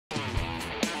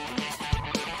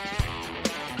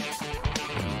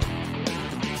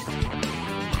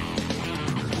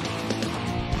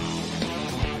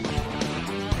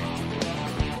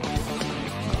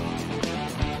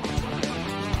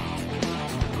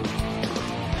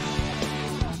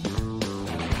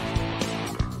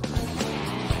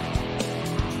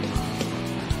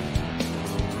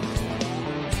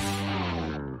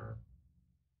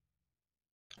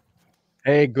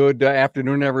Hey, good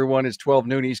afternoon, everyone. It's 12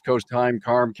 noon East Coast time.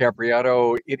 Carm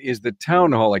Capriato. It is the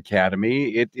Town Hall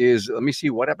Academy. It is, let me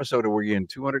see, what episode are we in?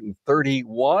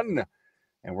 231.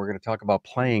 And we're going to talk about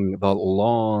playing the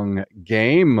long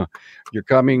game. You're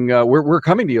coming, we're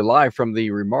coming to you live from the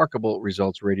Remarkable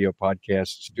Results Radio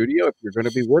Podcast studio. If you're going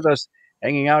to be with us,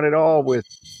 hanging out at all with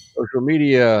social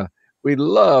media, we'd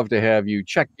love to have you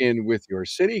check in with your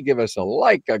city. Give us a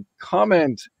like, a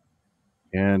comment,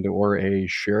 and or a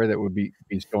share. That would be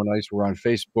so nice. We're on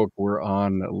Facebook, we're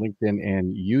on LinkedIn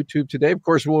and YouTube today. Of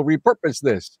course, we'll repurpose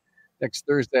this next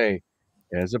Thursday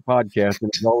as a podcast,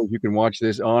 and as always, you can watch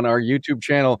this on our YouTube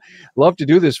channel. Love to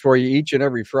do this for you each and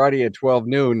every Friday at 12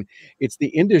 noon. It's the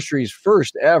industry's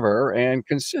first ever and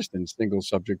consistent single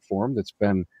subject forum that's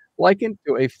been likened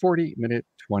to a 40-minute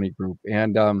 20 group.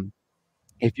 And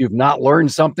if you've not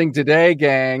learned something today,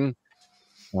 gang,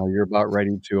 you're about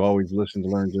ready to always listen to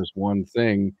learn just one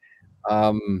thing.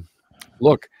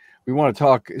 Look, we want to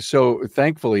talk, so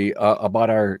thankfully, about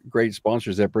our great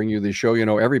sponsors that bring you the show. You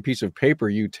know, every piece of paper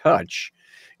you touch,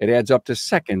 it adds up to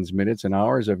seconds, minutes, and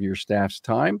hours of your staff's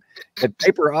time. Get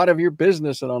paper out of your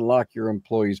business and unlock your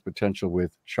employees' potential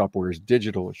with Shopware's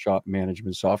digital shop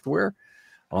management software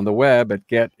on the web at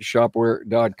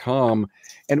getshopware.com.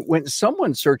 And when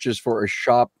someone searches for a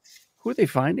shop, who are they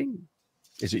finding?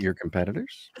 Is it your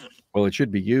competitors? Well, it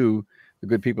should be you. The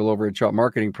good people over at Shop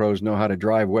Marketing Pros know how to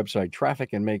drive website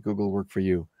traffic and make Google work for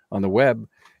you on the web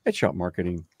at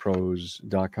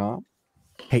shopmarketingpros.com.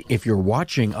 Hey, if you're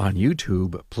watching on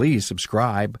YouTube, please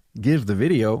subscribe, give the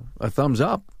video a thumbs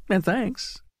up, and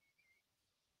thanks.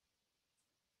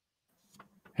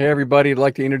 Hey, everybody, I'd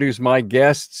like to introduce my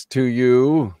guests to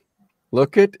you.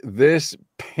 Look at this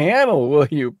panel, will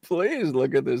you please?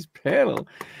 Look at this panel.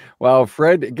 Wow,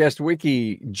 Fred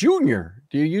Guestwicki Jr.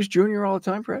 Do you use Jr. all the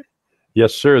time, Fred?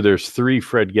 Yes, sir. There's 3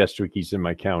 Fred Guestwickis in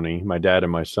my county. My dad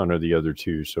and my son are the other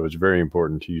 2, so it's very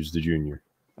important to use the Jr.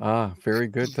 Ah, very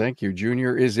good. Thank you.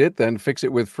 Jr. is it then. Fix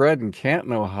It with Fred in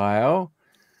Canton, Ohio.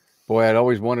 Boy, I'd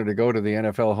always wanted to go to the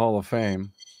NFL Hall of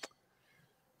Fame.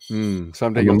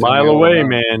 Someday I'm a mile away,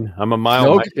 man. I'm a mile.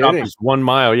 No my shop kidding. is 1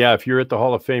 mile. Yeah, if you're at the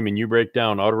Hall of Fame and you break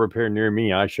down auto repair near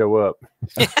me, I show up.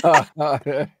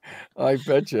 I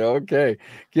bet you. Okay.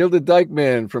 Gilda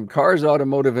Dykeman from Cars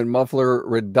Automotive and Muffler,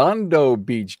 Redondo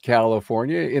Beach,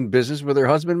 California, in business with her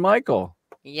husband, Michael.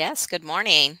 Yes, good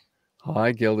morning.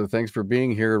 Hi, Gilda. Thanks for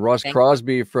being here. Russ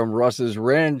Crosby from Russ's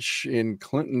Wrench in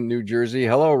Clinton, New Jersey.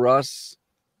 Hello, Russ.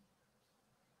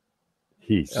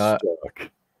 He's stuck.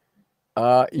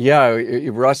 Yeah,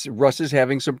 Russ is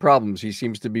having some problems. He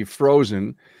seems to be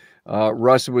frozen.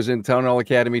 Russ was in Town Hall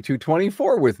Academy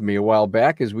 224 with me a while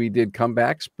back as we did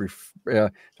comebacks,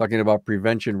 talking about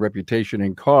prevention, reputation,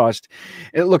 and cost.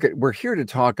 And look, we're here to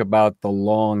talk about the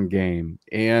long game.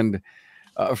 And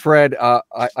Fred,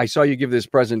 I saw you give this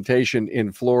presentation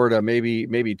in Florida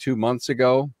maybe 2 months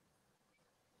ago,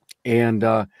 and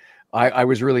I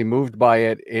was really moved by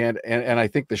it. And I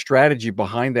think the strategy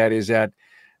behind that is that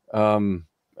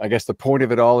I guess the point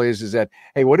of it all is that,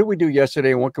 hey, what did we do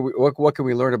yesterday, and what can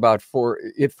we learn about for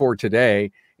today?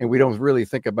 And we don't really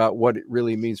think about what it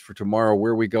really means for tomorrow.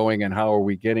 Where are we going, and how are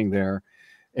we getting there?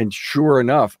 And sure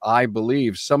enough, I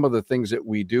believe some of the things that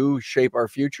we do shape our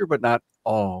future, but not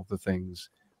all the things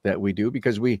that we do,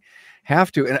 because we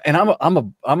have to. And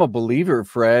I'm a believer,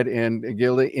 Fred and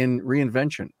Gilda, in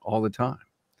reinvention all the time.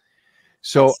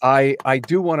 So I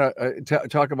do want to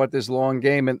talk about this long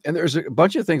game, and there's a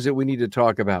bunch of things that we need to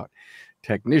talk about: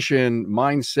 technician,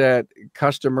 mindset,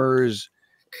 customers,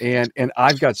 and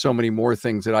I've got so many more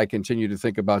things that I continue to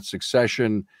think about: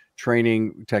 succession,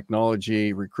 training,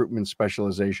 technology, recruitment,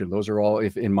 specialization. Those are all,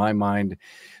 if in my mind,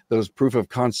 those proof of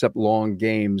concept long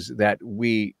games that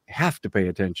we have to pay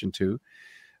attention to.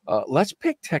 Let's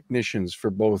pick technicians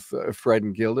for both Fred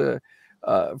and Gilda.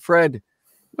 Fred,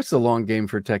 what's the long game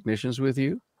for technicians with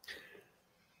you?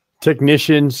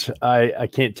 Technicians, I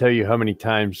can't tell you how many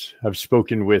times I've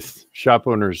spoken with shop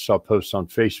owners. I'll post on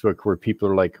Facebook where people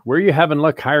are like, where are you having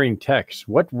luck hiring techs?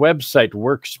 What website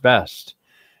works best?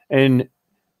 And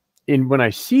when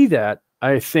I see that,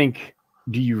 I think,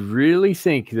 do you really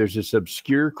think there's this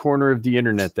obscure corner of the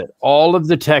internet that all of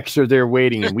the techs are there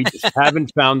waiting and we just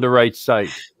haven't found the right site?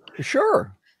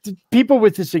 Sure. People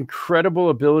with this incredible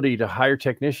ability to hire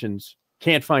technicians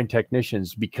can't find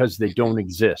technicians because they don't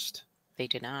exist. They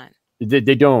do not.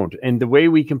 They don't. And the way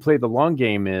we can play the long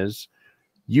game is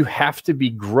you have to be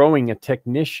growing a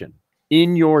technician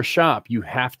in your shop. You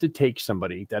have to take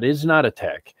somebody that is not a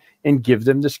tech and give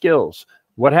them the skills.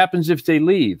 What happens if they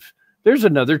leave? There's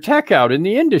another tech out in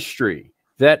the industry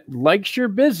that likes your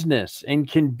business and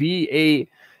can be a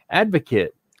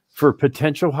advocate. for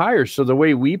potential hires. So the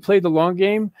way we play the long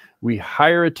game, we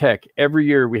hire a tech every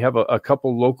year. We have a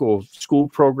couple local school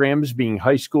programs, being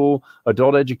high school,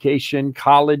 adult education,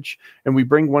 college, and we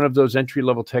bring one of those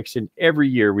entry-level techs in every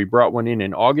year. We brought one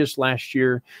in August last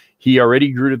year. He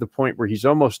already grew to the point where he's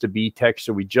almost a B tech.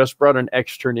 So we just brought an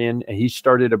extern in, and he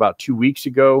started about 2 weeks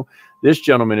ago. This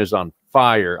gentleman is on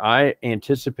fire. I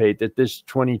anticipate that this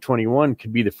 2021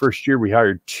 could be the first year we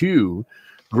hired 2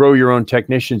 grow your own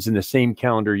technicians in the same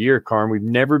calendar year, Carm. We've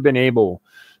never been able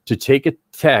to take a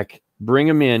tech, bring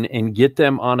them in and get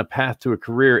them on a path to a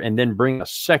career, and then bring a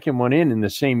second one in the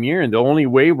same year. And the only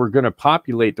way we're going to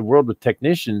populate the world with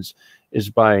technicians is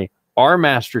by our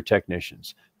master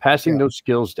technicians passing those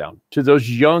skills down to those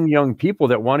young people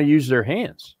that want to use their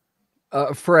hands.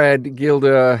 Fred,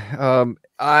 Gilda,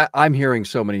 I'm hearing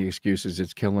so many excuses.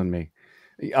 It's killing me.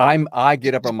 I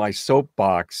get up on my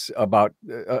soapbox about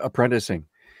apprenticing.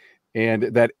 And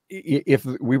that if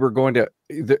we were going to,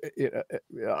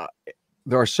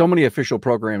 there are so many official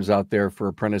programs out there for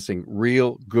apprenticing,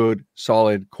 real good,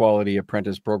 solid, quality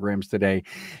apprentice programs today.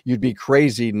 You'd be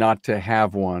crazy not to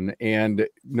have one. And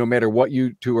no matter what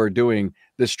you two are doing,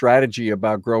 the strategy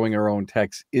about growing our own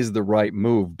techs is the right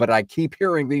move. But I keep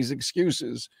hearing these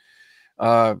excuses.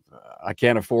 I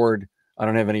can't afford, I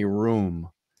don't have any room.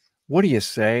 What do you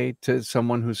say to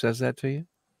someone who says that to you?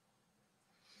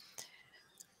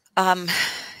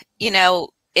 You know,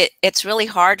 it's really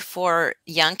hard for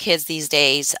young kids these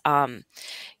days.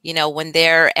 You know, when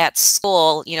they're at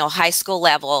school, you know, high school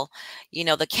level, you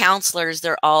know, the counselors,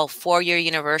 they're all four-year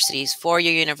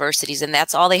universities, and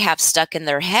that's all they have stuck in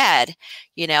their head,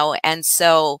 you know. And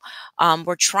so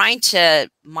we're trying to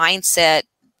mindset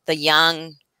the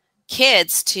young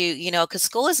kids to, you know, because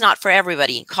school is not for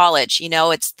everybody. College, you know,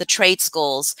 it's the trade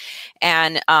schools,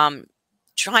 and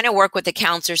trying to work with the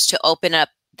counselors to open up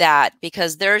that,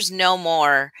 because there's no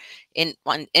more in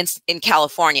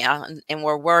California and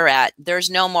where we're at, there's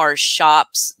no more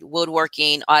shops,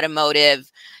 woodworking,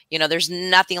 automotive, you know, there's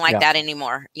nothing like that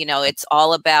anymore. You know, it's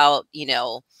all about, you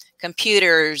know,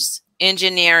 computers,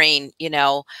 engineering, you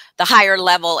know, the higher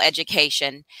level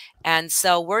education. And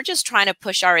so we're just trying to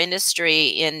push our industry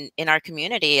in our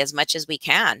community as much as we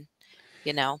can,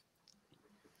 you know,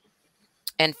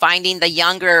 and finding the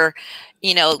younger,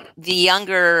 you know, the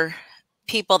younger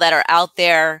people that are out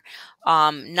there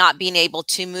not being able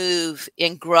to move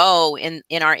and grow in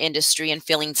our industry and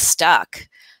feeling stuck,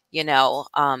 you know.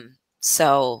 And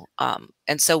so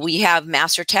we have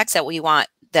master techs that we want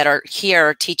that are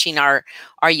here teaching our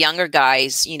younger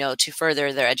guys, you know, to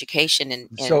further their education. And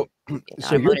so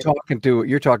you're talking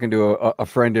to a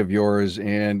friend of yours,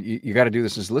 and you got to do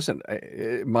this. Is listen,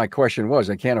 my question was,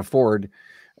 I can't afford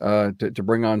to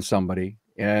bring on somebody,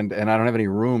 and I don't have any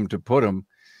room to put them.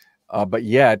 But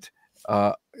yet,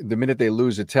 the minute they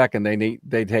lose a tech and they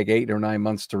take 8 or 9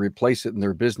 months to replace it, and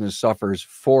their business suffers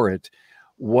for it,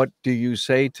 what do you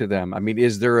say to them? I mean,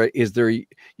 is there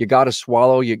you got to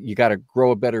swallow, you got to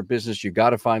grow a better business, you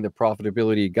got to find the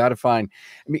profitability, you got to find,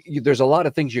 I mean, there's a lot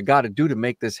of things you got to do to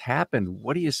make this happen.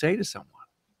 What do you say to someone?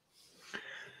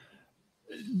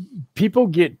 People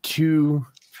get too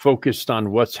focused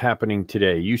on what's happening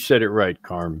today. You said it right,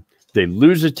 Carm. They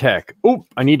lose a tech. Oh,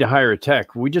 I need to hire a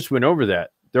tech. We just went over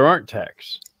that. There aren't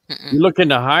techs. You're looking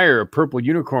to hire a purple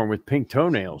unicorn with pink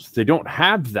toenails. They don't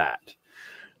have that.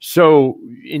 So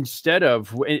instead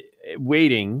of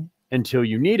waiting until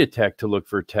you need a tech to look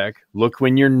for a tech, look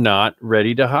when you're not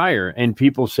ready to hire. And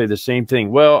people say the same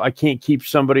thing. Well, I can't keep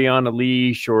somebody on a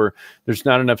leash, or there's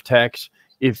not enough techs.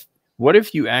 What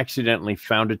if you accidentally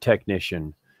found a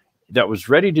technician that was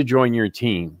ready to join your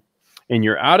team, and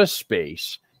you're out of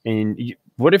space? And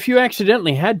what if you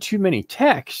accidentally had too many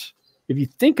techs? If you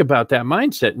think about that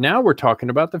mindset, now we're talking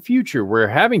about the future, where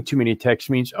having too many techs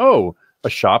means, oh, a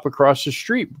shop across the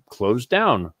street closed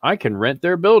down. I can rent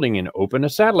their building and open a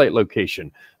satellite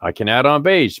location. I can add on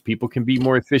bays. People can be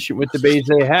more efficient with the bays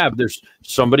they have. There's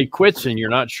somebody quits and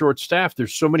you're not short staffed.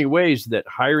 There's so many ways that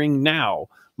hiring now,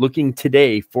 looking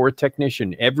today for a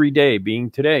technician, every day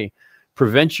being today,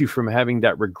 prevents you from having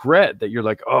that regret that you're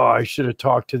like, oh, I should have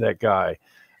talked to that guy.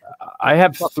 I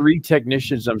have 3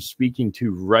 technicians I'm speaking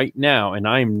to right now, and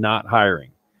I am not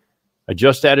hiring. I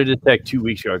just added a tech 2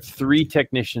 weeks ago. I have 3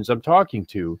 technicians I'm talking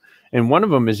to, and one of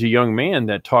them is a young man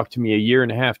that talked to me 1.5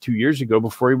 years, 2 years ago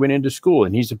before he went into school,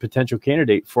 and he's a potential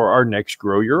candidate for our next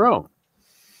Grow Your Own.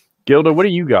 Gilda, what do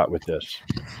you got with this?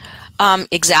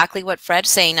 Exactly what Fred's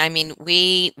saying. I mean,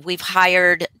 we've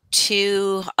hired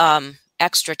 2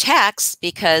 extra techs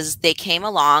because they came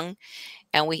along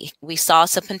and we saw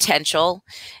some potential.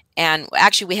 And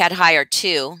actually we had hired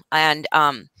 2, and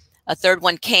a third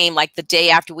one came like the day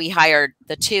after we hired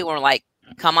the two, and we're like,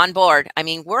 come on board. I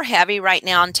mean, we're heavy right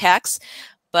now on techs,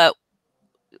 but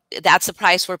that's the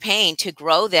price we're paying to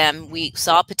grow them. We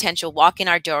saw potential walk in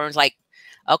our door and was like,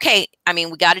 okay, I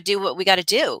mean, we got to do what we got to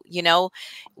do. You know,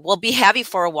 we'll be heavy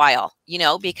for a while, you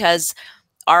know, because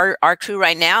our crew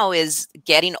right now is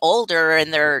getting older,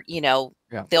 and they're, you know,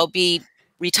 they'll be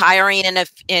retiring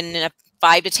in a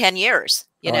 5 to 10 years.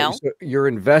 You know, so you're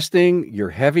investing,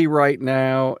 you're heavy right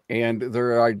now, and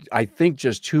there are, I think,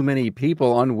 just too many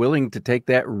people unwilling to take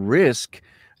that risk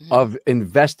of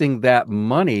investing that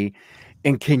money.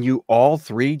 And can you all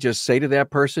three just say to that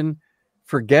person,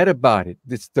 forget about it?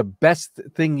 It's the best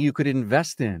thing you could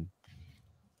invest in.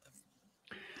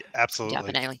 Absolutely.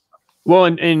 Definitely. Well,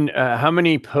 and how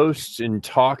many posts and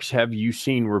talks have you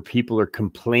seen where people are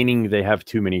complaining they have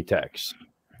too many techs?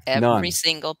 Every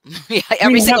single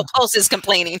post is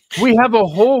complaining. We have a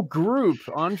whole group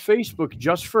on Facebook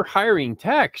just for hiring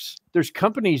techs. There's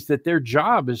companies that their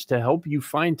job is to help you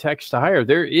find techs to hire.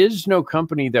 There is no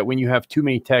company that when you have too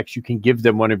many techs, you can give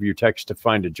them one of your techs to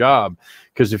find a job.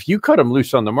 Because if you cut them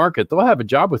loose on the market, they'll have a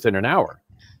job within an hour.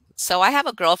 So I have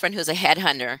a girlfriend who's a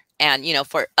headhunter, and, you know,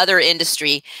 for other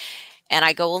industry. And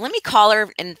I go, well, let me call her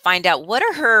and find out what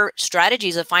are her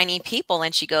strategies of finding people.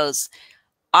 And she goes,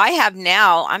 I'm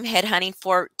headhunting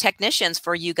for technicians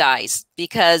for you guys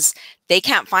because they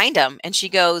can't find them. And she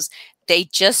goes, they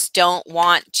just don't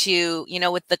want to, you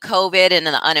know, with the COVID and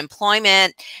the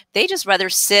unemployment, they just rather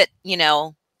sit, you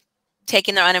know,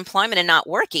 taking their unemployment and not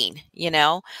working, you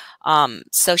know?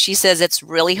 So she says it's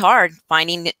really hard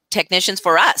finding technicians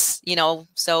for us, you know,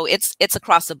 so it's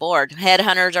across the board.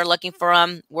 Headhunters are looking for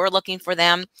them. We're looking for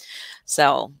them.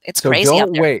 So it's crazy.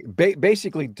 Don't wait.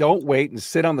 Basically, don't wait and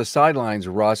sit on the sidelines,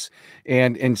 Russ,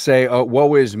 and say, oh,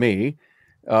 woe is me.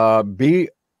 Be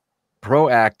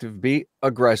proactive, be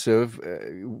aggressive.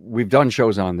 We've done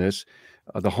shows on this.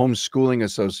 The Homeschooling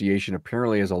Association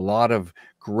apparently has a lot of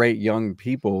great young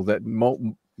people that might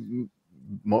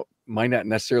not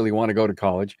necessarily want to go to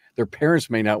college. Their parents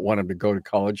may not want them to go to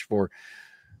college for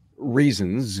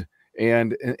reasons,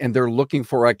 and they're looking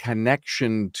for a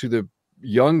connection to the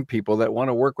young people that want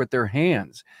to work with their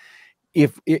hands.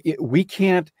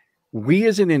 We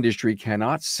as an industry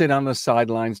cannot sit on the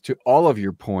sidelines, to all of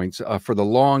your points, for the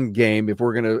long game. If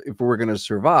we're gonna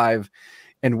survive,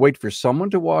 and wait for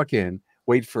someone to walk in,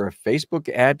 wait for a Facebook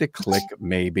ad to click,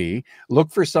 maybe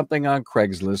look for something on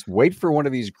Craigslist, wait for one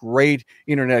of these great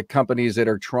internet companies that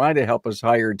are trying to help us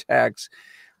hire techs.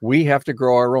 We have to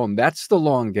grow our own. That's the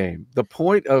long game. The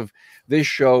point of this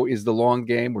show is the long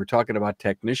game. We're talking about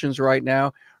technicians right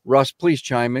now. Russ, please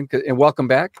chime in, and welcome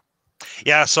back.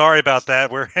 Yeah, sorry about that.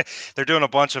 They're doing a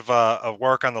bunch of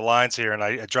work on the lines here, and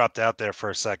I dropped out there for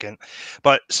a second.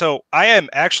 But so I am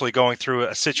actually going through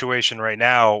a situation right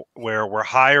now where we're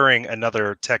hiring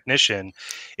another technician.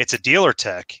 It's a dealer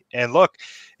tech, and look,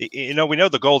 you know, we know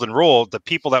the golden rule: the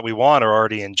people that we want are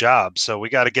already in jobs. So we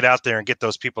got to get out there and get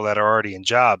those people that are already in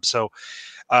jobs. So,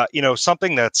 you know,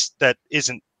 something that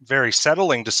isn't very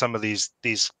settling to some of these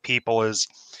people is,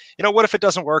 you know, what if it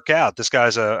doesn't work out? This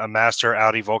guy's a master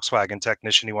Audi Volkswagen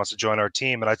technician. He wants to join our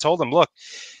team. And I told him, look,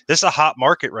 this is a hot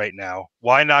market right now.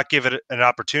 Why not give it an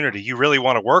opportunity? You really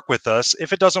want to work with us.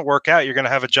 If it doesn't work out, you're going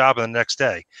to have a job the next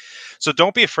day. So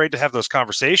don't be afraid to have those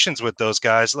conversations with those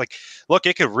guys. Like, look,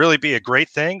 it could really be a great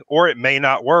thing, or it may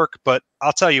not work, but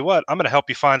I'll tell you what, I'm going to help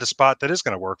you find a spot that is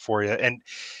going to work for you. And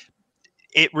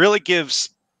it really gives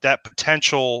that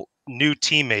potential new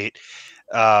teammate,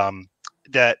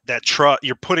 that trust.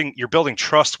 You're building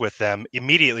trust with them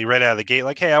immediately right out of the gate.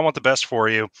 Like, hey, I want the best for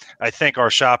you. I think our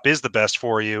shop is the best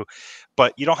for you,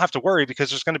 but you don't have to worry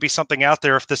because there's going to be something out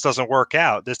there if this doesn't work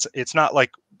out. It's not like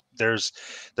there's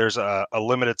a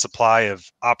limited supply of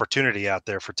opportunity out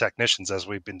there for technicians, as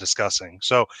we've been discussing.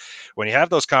 So when you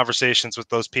have those conversations with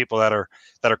those people that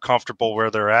are comfortable where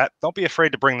they're at, don't be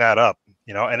afraid to bring that up.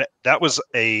 You know, and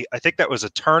I think that was a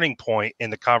turning point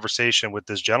in the conversation with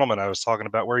this gentleman I was talking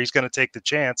about, where he's going to take the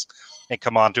chance and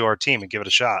come on to our team and give it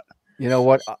a shot. You know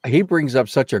what? He brings up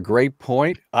such a great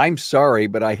point. I'm sorry,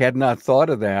 but I had not thought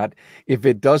of that. If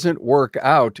it doesn't work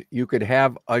out, you could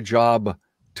have a job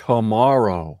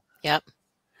tomorrow. Yep.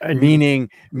 Meaning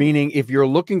if you're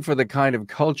looking for the kind of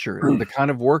culture, the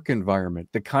kind of work environment,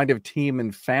 the kind of team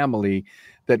and family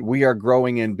that we are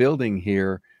growing and building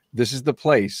here, this is the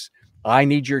place. I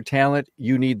need your talent.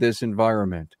 You need this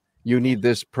environment. You need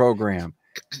this program.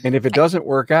 And if it doesn't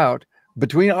work out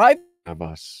between either of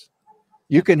us,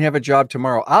 you can have a job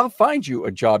tomorrow. I'll find you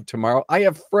a job tomorrow. I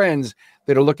have friends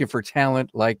that are looking for talent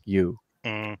like you.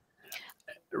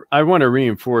 I want to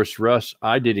reinforce, Russ,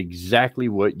 I did exactly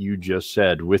what you just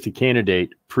said with the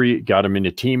candidate. Got him in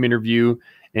a team interview,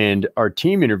 and our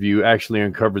team interview actually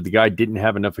uncovered the guy didn't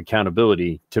have enough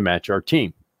accountability to match our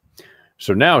team.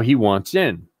 So now he wants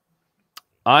in.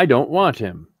 I don't want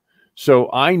him.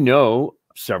 So I know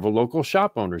several local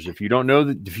shop owners. If you don't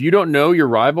know your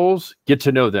rivals, get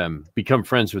to know them, become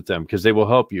friends with them, because they will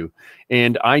help you.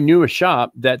 And I knew a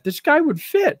shop that this guy would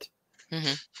fit.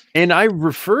 Mm-hmm. And I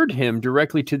referred him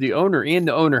directly to the owner, and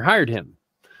the owner hired him.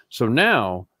 So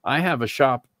now I have a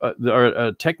shop, or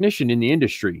a technician in the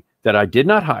industry that I did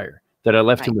not hire, that I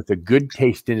left him with a good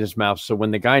taste in his mouth. So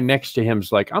when the guy next to him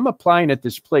is like, I'm applying at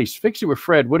this place, Fix It with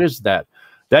Fred, what is that?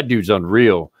 That dude's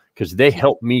unreal, because they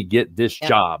helped me get this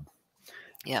job.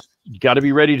 Yeah. You got to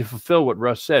be ready to fulfill what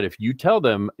Russ said. If you tell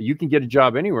them you can get a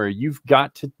job anywhere, you've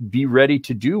got to be ready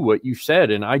to do what you said.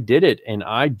 And I did it, and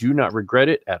I do not regret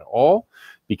it at all,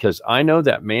 because I know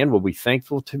that man will be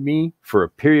thankful to me for a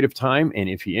period of time. And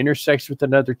if he intersects with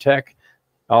another tech,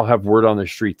 I'll have word on the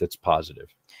street that's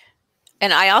positive.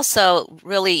 And I also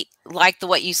really like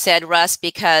what you said, Russ,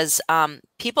 because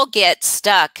people get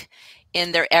stuck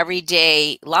in their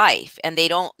everyday life, and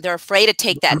they're afraid to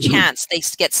take that chance. They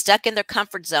get stuck in their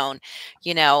comfort zone,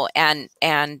 you know, and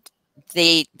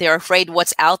they're afraid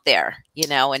what's out there, you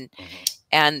know, and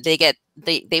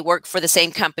they work for the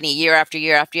same company year after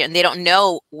year after year, and they don't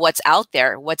know what's out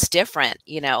there, what's different,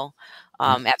 you know,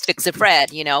 at Fix It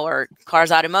Fred, you know, or Cars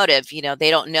Automotive, you know,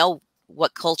 they don't know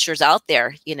what culture's out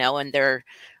there, you know, and they're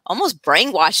almost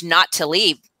brainwashed not to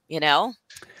leave, you know.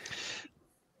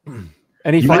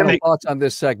 Any final thoughts on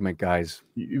this segment, guys?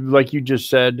 Like you just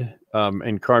said,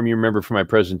 and Carm, you remember from my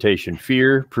presentation,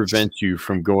 fear prevents you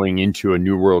from going into a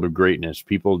new world of greatness.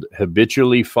 People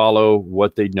habitually follow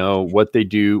what they know, what they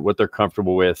do, what they're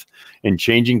comfortable with, and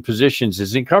changing positions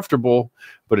isn't comfortable,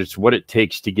 but it's what it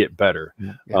takes to get better.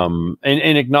 Yeah.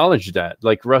 And acknowledge that.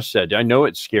 Like Russ said, I know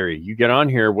it's scary. You get on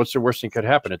here, what's the worst thing could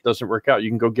happen? It doesn't work out. You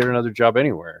can go get another job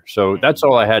anywhere. So that's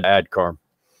all I had to add, Carm.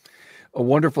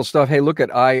 Wonderful stuff. Hey, look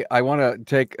at I want to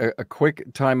take a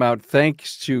quick timeout.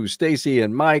 Thanks to Stacy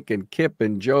and Mike and Kip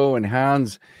and Joe and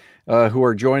Hans who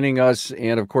are joining us.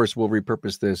 And of course, we'll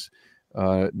repurpose this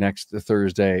next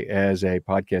Thursday as a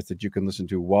podcast that you can listen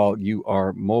to while you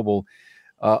are mobile.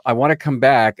 I want to come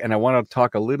back and I want to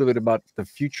talk a little bit about the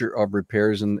future of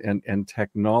repairs and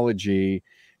technology.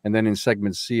 And then in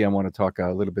segment C, I want to talk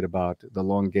a little bit about the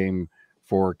long game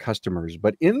for customers.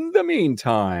 But in the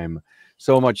meantime,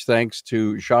 so much thanks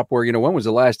to Shopware. You know, when was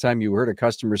the last time you heard a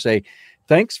customer say,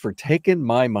 thanks for taking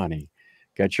my money?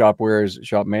 Get Shopware's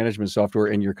shop management software,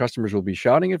 and your customers will be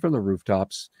shouting it from the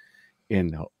rooftops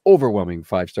in overwhelming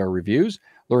 5-star reviews.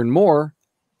 Learn more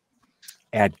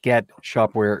at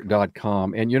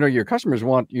getshopware.com. And, you know, your customers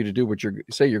want you to do what you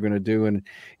say you're going to do. And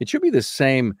it should be the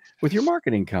same with your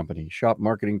marketing company. Shop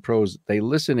Marketing Pros, they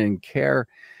listen and care,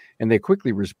 and they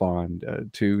quickly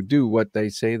respond to do what they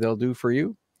say they'll do for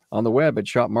you. On the web at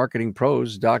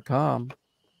shopmarketingpros.com.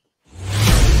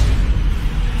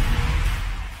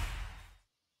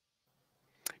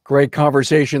 Great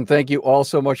conversation. Thank you all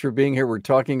so much for being here. We're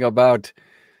talking about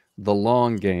the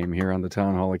long game here on the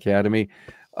Town Hall Academy.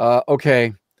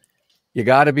 Okay, you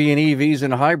got to be in EVs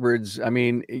and hybrids. I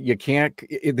mean, you can't,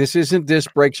 this isn't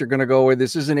disc brakes are going to go away.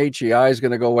 This isn't HEI is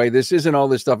going to go away. This isn't all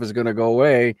this stuff is going to go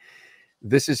away.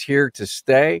 This is here to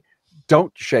stay.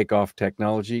 Don't shake off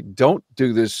technology. Don't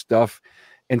do this stuff.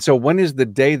 And so when is the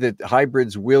day that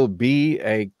hybrids will be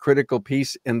a critical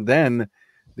piece, and then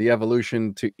the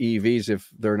evolution to EVs if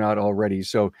they're not already?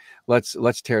 So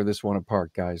let's tear this one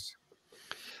apart, guys.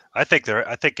 I think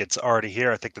it's already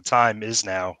here. I think the time is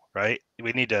now, right?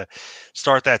 We need to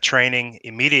start that training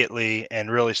immediately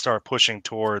and really start pushing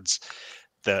towards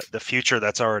the future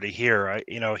that's already here.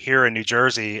 Here in New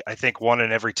Jersey, I think 1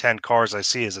 in every 10 cars I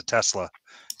see is a Tesla.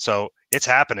 So it's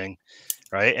happening,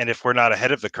 right? And if we're not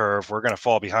ahead of the curve, we're going to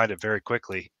fall behind it very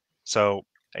quickly. So,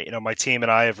 my team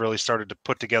and I have really started to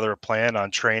put together a plan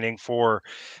on training for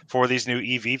these new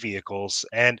EV vehicles,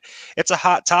 and it's a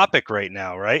hot topic right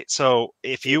now, right? So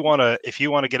if you want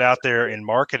to get out there in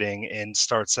marketing and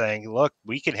start saying, look,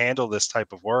 we can handle this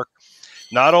type of work,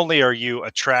 not only are you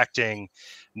attracting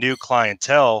new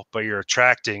clientele, but you're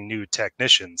attracting new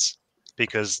technicians,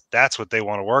 because that's what they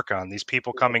want to work on. These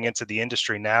people coming into the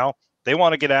industry now, they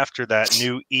want to get after that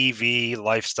new EV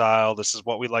lifestyle. This is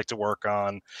what we like to work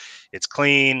on. It's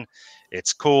clean,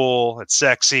 it's cool, it's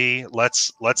sexy.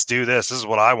 Let's do this. This is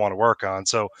what I want to work on.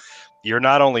 So you're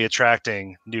not only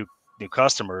attracting new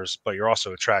customers, but you're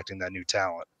also attracting that new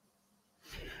talent.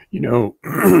 You know,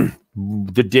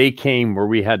 the day came where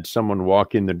we had someone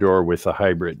walk in the door with a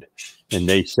hybrid, and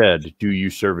they said, do you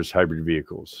service hybrid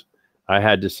vehicles? I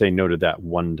had to say no to that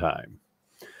one time.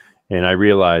 And I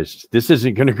realized this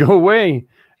isn't going to go away.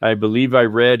 I believe I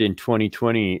read in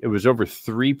 2020, it was over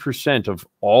 3% of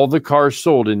all the cars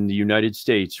sold in the United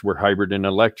States were hybrid and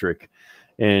electric.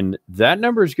 And that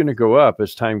number is going to go up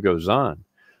as time goes on.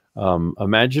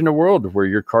 Imagine a world where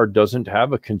your car doesn't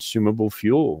have a consumable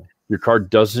fuel. Your car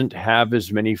doesn't have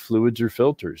as many fluids or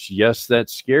filters. Yes,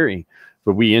 that's scary.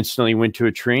 But we instantly went to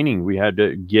a training. We had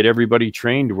to get everybody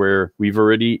trained where we've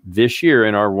already this year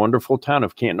in our wonderful town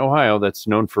of Canton, Ohio, that's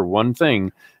known for one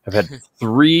thing, have had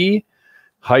 3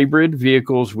 hybrid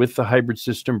vehicles with the hybrid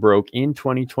system broke in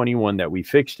 2021 that we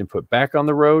fixed and put back on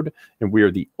the road. And we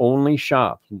are the only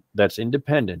shop that's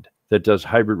independent that does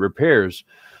hybrid repairs.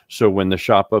 So when the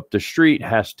shop up the street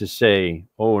has to say,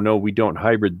 oh, no, we don't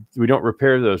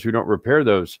repair those,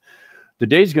 the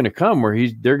day's going to come where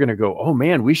they're going to go, oh,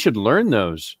 man, we should learn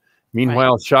those.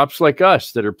 Meanwhile, shops like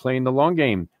us that are playing the long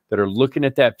game, that are looking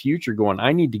at that future going,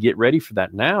 I need to get ready for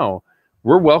that now.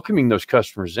 We're welcoming those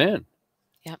customers in.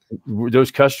 Yep.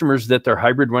 Those customers that their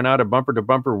hybrid went out of bumper to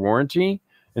bumper warranty,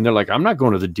 and they're like, I'm not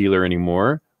going to the dealer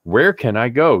anymore. Where can I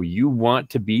go? You want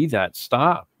to be that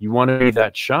stop. You want to be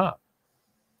that shop.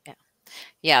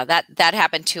 Yeah, that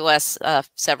happened to us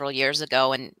several years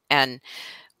ago, and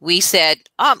we said,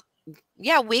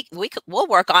 yeah, we'll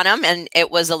work on them, and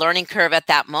it was a learning curve at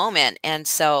that moment, and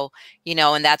so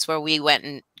and that's where we went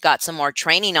and got some more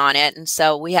training on it, and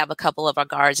so we have a couple of our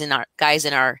guys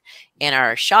in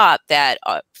our shop that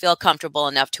feel comfortable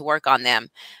enough to work on them.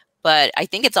 But I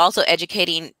think it's also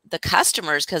educating the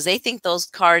customers, because they think those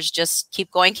cars just keep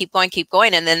going,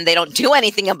 and then they don't do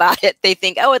anything about it. They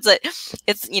think, oh, it's a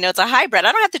hybrid.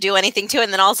 I don't have to do anything to it.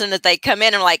 And then all of a sudden they come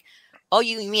in and like, oh,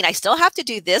 you mean I still have to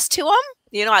do this to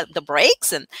them? The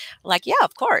brakes? And like, yeah,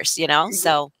 of course,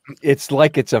 so. It's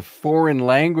like it's a foreign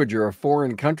language or a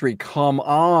foreign country. Come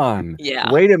on.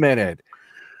 Yeah. Wait a minute.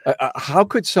 How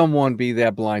could someone be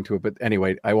that blind to it? But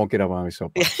anyway, I won't get up on my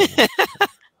soapbox.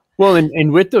 Well,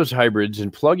 and with those hybrids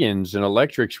and plug-ins and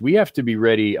electrics, we have to be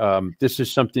ready. This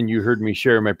is something you heard me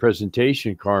share in my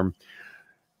presentation, Carm.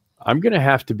 I'm going to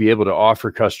have to be able to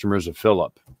offer customers a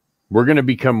fill-up. We're going to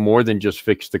become more than just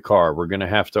fix the car. We're going to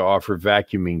have to offer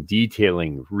vacuuming,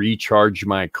 detailing, recharge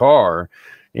my car.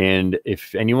 And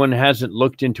if anyone hasn't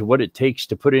looked into what it takes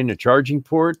to put in a charging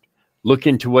port, look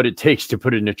into what it takes to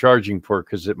put in a charging port,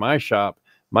 because at my shop,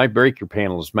 my breaker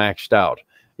panel is maxed out.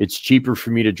 It's cheaper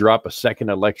for me to drop a second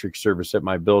electric service at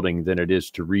my building than it is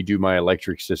to redo my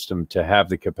electric system to have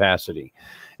the capacity.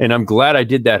 And I'm glad I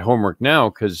did that homework now,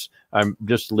 because I'm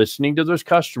just listening to those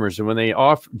customers. And when they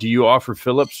do you offer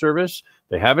fill-up service?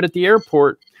 They have it at the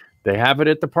airport. They have it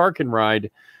at the park and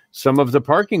ride. Some of the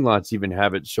parking lots even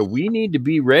have it. So we need to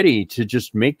be ready to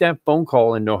just make that phone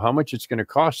call and know how much it's going to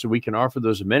cost, so we can offer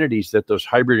those amenities that those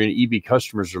hybrid and EV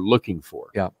customers are looking for.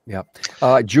 Yeah, yeah.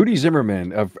 Judy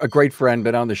Zimmerman, a great friend,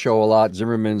 been on the show a lot.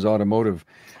 Zimmerman's Automotive.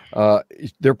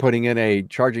 They're putting in a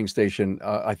charging station,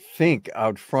 I think,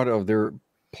 out front of their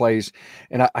place.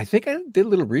 And I think I did a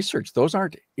little research. Those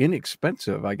aren't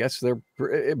inexpensive. I guess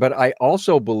but I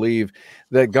also believe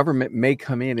the government may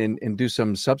come in and do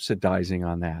some subsidizing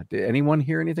on that. Did anyone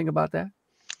hear anything about that?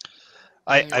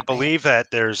 I believe that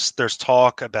there's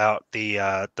talk about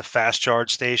the fast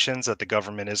charge stations, that the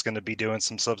government is going to be doing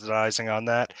some subsidizing on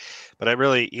that. But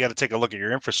you got to take a look at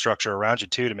your infrastructure around you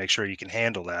too, to make sure you can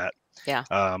handle that. Yeah.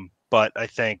 But I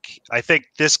think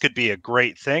this could be a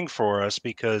great thing for us,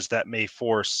 because that may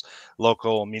force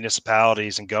local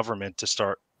municipalities and government to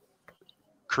start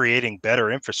creating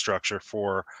better infrastructure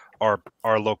for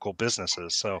our local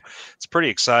businesses. So it's pretty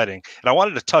exciting. And I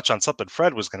wanted to touch on something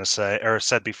Fred was going to say, or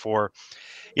said before,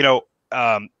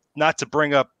 not to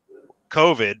bring up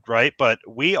COVID, right? But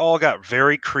we all got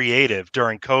very creative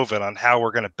during COVID on how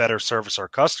we're going to better service our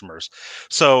customers.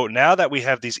 So now that we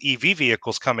have these EV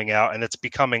vehicles coming out, and it's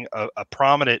becoming a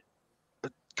prominent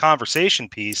conversation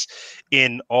piece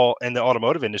in the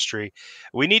automotive industry,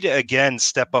 we need to again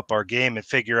step up our game and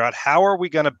figure out, how are we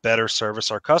going to better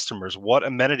service our customers? What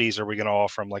amenities are we going to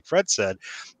offer them, like Fred said?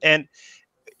 And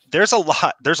there's a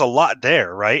lot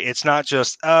there, right? It's not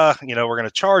just, we're going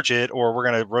to charge it, or we're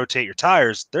going to rotate your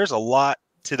tires. There's a lot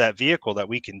to that vehicle that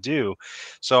we can do.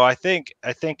 So I think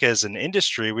as an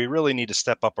industry, we really need to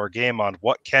step up our game on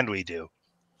what can we do.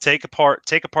 Take apart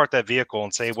that vehicle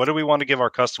and say, what do we want to give our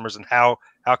customers, and how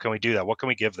can we do that? What can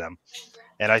we give them?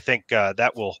 And I think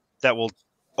that will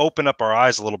open up our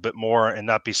eyes a little bit more, and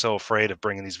not be so afraid of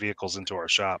bringing these vehicles into our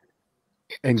shop.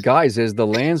 And guys, as the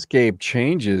landscape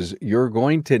changes, you're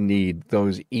going to need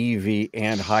those EV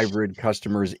and hybrid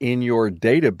customers in your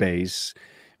database,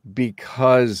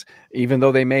 because even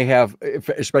though they may have,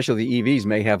 especially the EVs,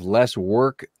 may have less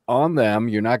work on them,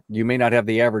 you may not have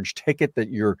the average ticket that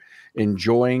you're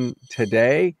enjoying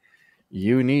today.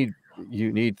 You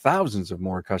need thousands of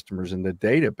more customers in the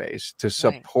database to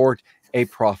support a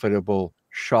profitable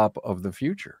shop of the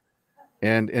future.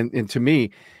 And to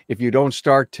me, if you don't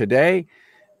start today,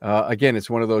 again, it's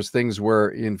one of those things where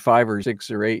in 5 or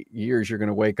 6 or 8 years, you're going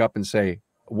to wake up and say,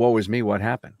 woe is me, what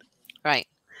happened? Right.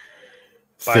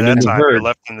 By that time, you're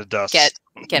left in the dust.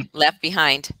 Get left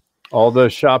behind. All the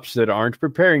shops that aren't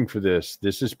preparing for this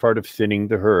is part of thinning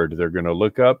the herd. They're going to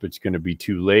look up, it's going to be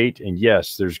too late. And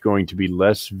yes, there's going to be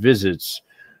less visits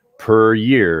per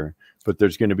year, but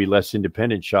there's going to be less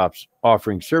independent shops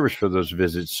offering service for those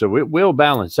visits. So it will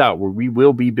balance out where we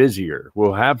will be busier.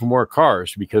 We'll have more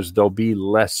cars because there'll be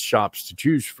less shops to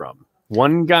choose from.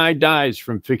 One guy dies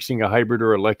from fixing a hybrid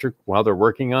or electric while they're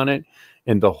working on it,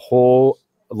 and the whole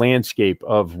landscape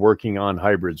of working on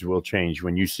hybrids will change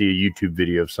when you see a YouTube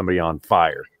video of somebody on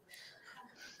fire.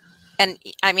 And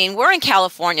I mean, we're in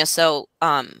California, so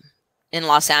in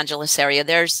Los Angeles area,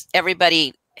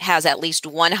 everybody has at least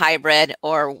one hybrid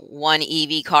or one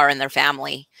EV car in their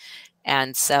family.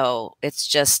 And so it's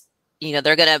just, you know,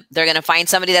 they're gonna find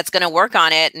somebody that's gonna work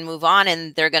on it and move on,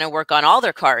 and they're gonna work on all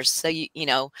their cars. So you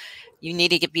need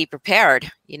to be prepared,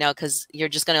 you know, because you're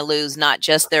just gonna lose not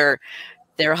just their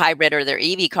hybrid or their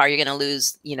EV car, you're going to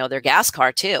lose, you know, their gas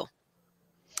car too.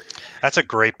 That's a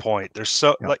great point. There's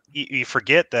like you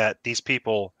forget that these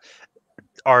people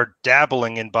are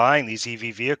dabbling in buying these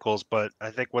EV vehicles, but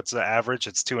I think what's the average?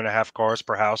 It's 2.5 cars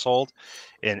per household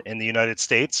in the United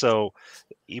States. So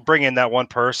you bring in that one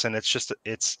person,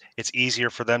 it's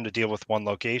easier for them to deal with one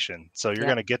location. So you're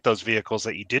going to get those vehicles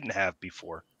that you didn't have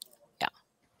before. Yeah.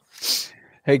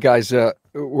 Hey guys, I'm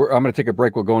going to take a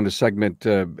break. We'll go into segment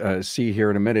C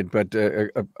here in a minute, but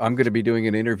I'm going to be doing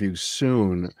an interview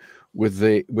soon with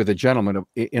a gentleman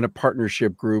in a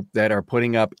partnership group that are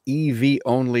putting up EV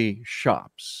only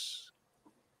shops.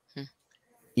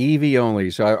 EV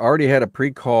only. So I already had a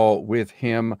pre-call with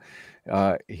him.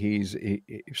 He's a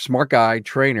smart guy,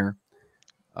 trainer,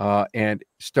 and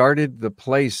started the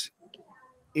place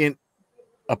in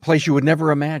a place you would never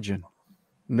imagine,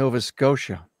 Nova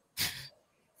Scotia.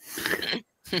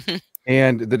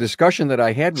 And the discussion that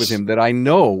I had with him, that I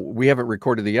know we haven't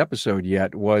recorded the episode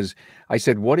yet, was I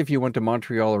said, what if you went to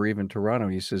Montreal or even Toronto?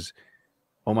 He says,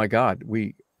 oh my God,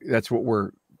 that's what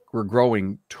we're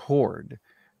growing toward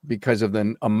because of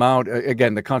the amount,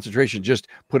 again, the concentration. Just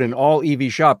put an all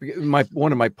EV shop.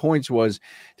 One of my points was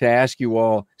to ask you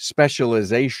all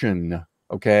specialization,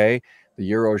 okay? The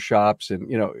Euro shops, and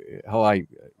you know how I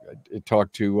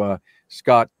talked to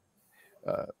Scott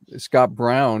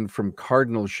Brown from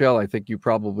Cardinal Shell. I think you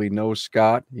probably know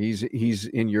Scott. He's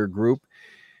in your group,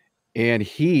 and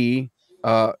he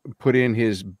put in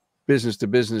his business to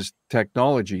business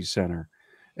technology center,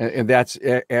 and that's,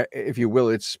 if you will,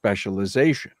 it's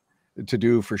specialization to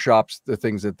do for shops the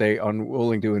things that they are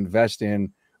unwilling to invest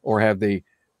in or have the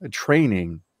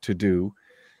training to do.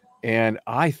 And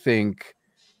I think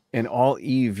an all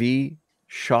EV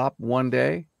shop one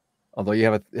day, although you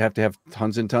have to have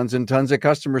tons and tons and tons of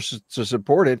customers to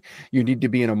support it, you need to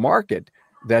be in a market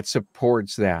that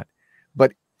supports that.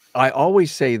 But I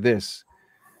always say this,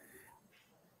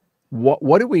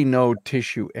 what do we know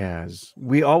tissue as?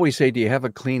 We always say, do you have a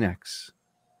Kleenex?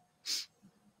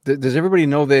 Does everybody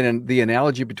know that the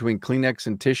analogy between Kleenex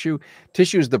and tissue?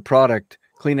 Tissue is the product,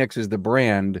 Kleenex is the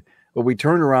brand, but we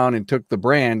turn around and took the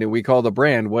brand and we call the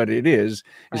brand what it is.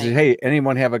 Right. Say, hey,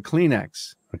 anyone have a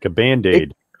Kleenex? Like a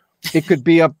Band-Aid. It could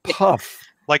be a puff.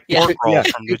 Like pork roll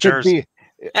from New Jersey.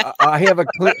 I have a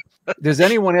does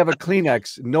anyone have a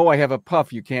Kleenex? No, I have a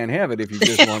puff. You can't have it if you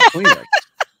just want Kleenex.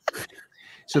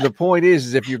 So the point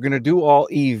is if you're going to do all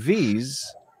EVs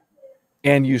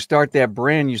and you start that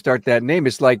brand, you start that name,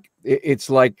 it's like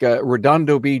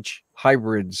Redondo Beach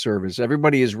hybrid service.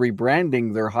 Everybody is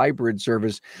rebranding their hybrid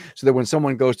service so that when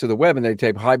someone goes to the web and they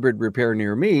type hybrid repair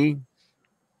near me,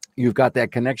 you've got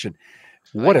that connection.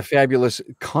 What a fabulous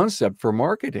concept for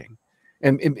marketing.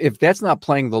 And if that's not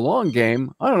playing the long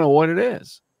game, I don't know what it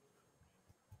is.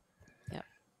 Yeah.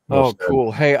 Oh,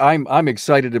 cool. Hey, I'm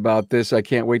excited about this. I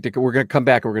can't wait we're going to come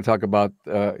back. We're going to talk about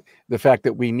the fact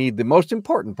that we need the most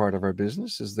important part of our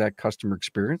business is that customer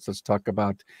experience. Let's talk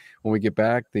about when we get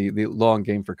back, the long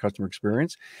game for customer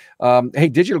experience. Hey,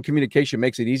 digital communication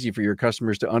makes it easy for your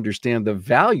customers to understand the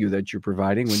value that you're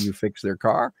providing when you fix their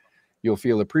car. You'll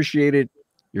feel appreciated.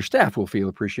 Your staff will feel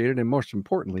appreciated, and most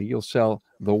importantly, you'll sell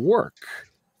the work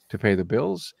to pay the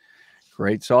bills.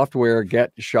 Great software,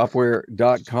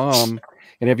 getshopware.com.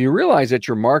 And have you realized that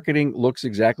your marketing looks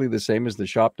exactly the same as the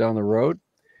shop down the road?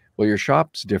 Well, your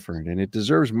shop's different, and it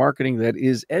deserves marketing that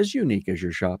is as unique as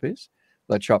your shop is.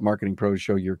 Let Shop Marketing Pros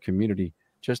show your community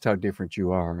just how different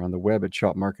you are on the web at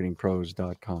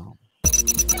shopmarketingpros.com.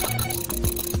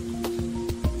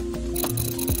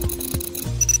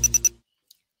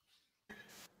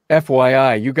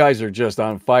 FYI, you guys are just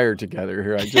on fire together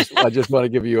here. I just want to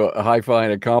give you a high five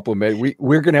and a compliment.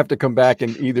 We're going to have to come back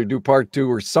and either do part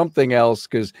 2 or something else,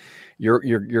 because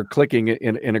you're clicking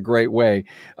in a great way.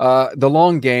 The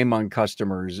long game on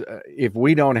customers. If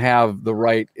we don't have the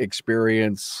right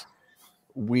experience,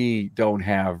 we don't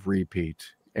have repeat,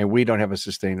 and we don't have a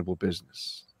sustainable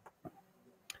business.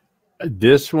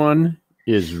 This one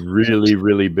is really,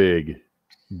 really big,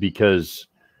 because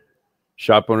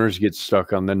shop owners get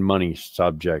stuck on the money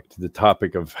subject, the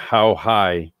topic of how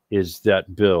high is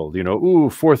that bill? You know, ooh,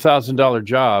 $4,000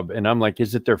 job. And I'm like,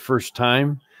 is it their first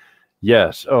time?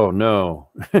 Yes. Oh, no.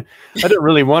 I don't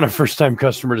really want a first-time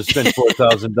customer to spend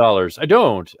 $4,000. I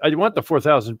don't. I want the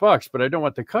 $4,000, but I don't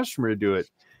want the customer to do it.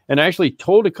 And I actually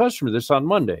told a customer this on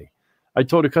Monday. I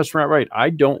told a customer outright, I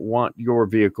don't want your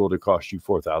vehicle to cost you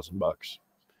 $4,000.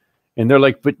 And they're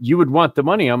like, but you would want the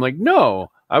money. I'm like, no.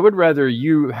 I would rather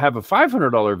you have a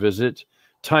 $500 visit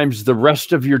times the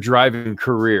rest of your driving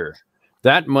career.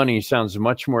 That money sounds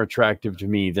much more attractive to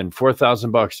me than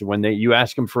 $4,000. When you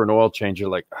ask them for an oil change, you're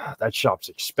like, oh, that shop's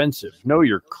expensive. No,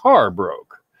 your car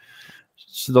broke.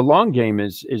 So the long game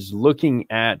is looking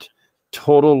at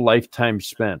total lifetime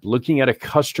spent, looking at a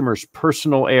customer's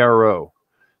personal ARO.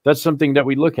 That's something that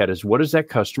we look at, is what is that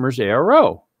customer's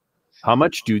ARO? How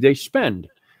much do they spend?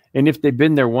 And if they've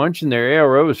been there once and their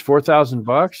ARO is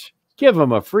 $4,000, give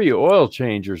them a free oil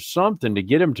change or something to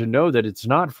get them to know that it's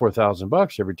not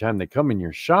 $4,000 every time they come in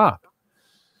your shop.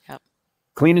 Yep.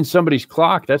 Cleaning somebody's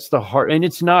clock, that's the hard, and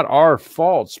it's not our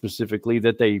fault specifically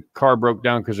that their car broke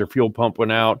down because their fuel pump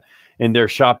went out and their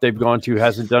shop they've gone to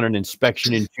hasn't done an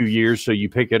inspection in 2 years. So you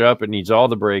pick it up, it needs all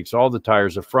the brakes, all the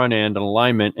tires, a front end, an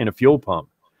alignment, and a fuel pump.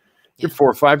 You're $4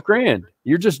 or $5 grand.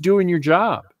 You're just doing your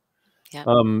job. Yeah.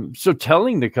 So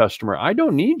telling the customer, I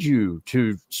don't need you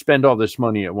to spend all this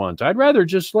money at once. I'd rather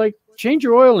just like change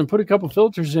your oil and put a couple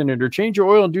filters in it, or change your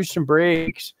oil and do some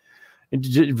brakes. And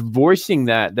voicing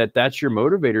that's your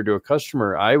motivator to a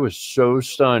customer. I was so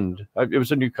stunned. It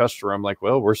was a new customer. I'm like,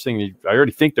 well, worst thing, I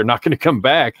already think they're not going to come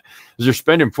back because they're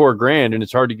spending $4 grand and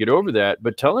it's hard to get over that.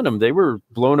 But telling them, they were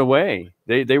blown away.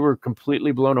 They were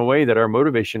completely blown away that our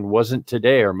motivation wasn't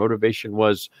today. Our motivation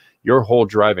was your whole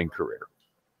driving career.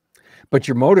 But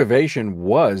your motivation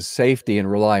was safety and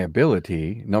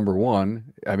reliability, number one.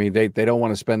 I mean, they don't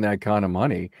want to spend that kind of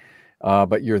money,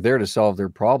 but you're there to solve their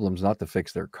problems, not to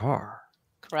fix their car.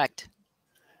 Correct.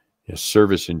 Yes,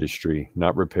 service industry,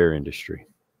 not repair industry.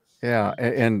 Yeah,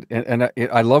 and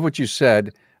I love what you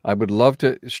said. I would love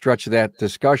to stretch that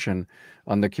discussion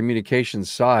on the communication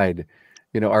side.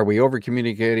 You know, are we over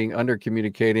communicating, under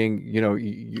communicating? You know,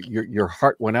 your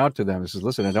heart went out to them. It says,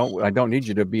 listen, I don't need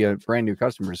you to be a brand new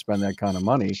customer to spend that kind of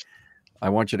money. I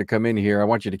want you to come in here. I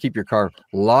want you to keep your car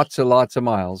lots of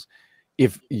miles.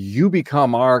 If you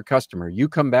become our customer, you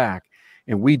come back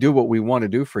and we do what we want to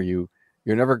do for you,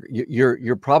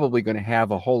 you're probably going to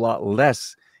have a whole lot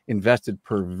less invested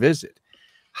per visit.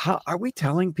 How are we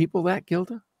telling people that,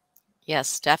 Gilda?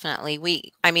 Yes, definitely.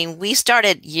 We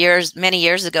started many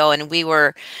years ago, and we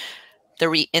were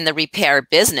in the repair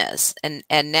business,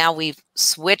 and now we've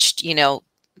switched, you know,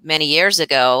 many years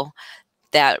ago,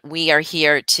 that we are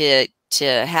here to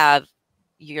have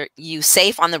you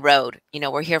safe on the road. You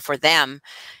know, we're here for them,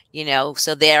 you know,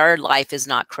 so their life is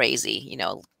not crazy. You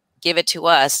know, give it to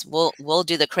us. We'll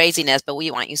do the craziness, but we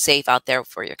want you safe out there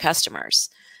for your customers,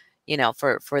 you know,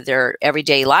 for their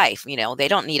everyday life. You know, they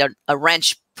don't need a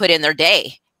wrench put in their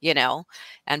day, you know,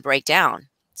 and break down.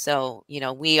 So, you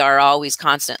know, we are always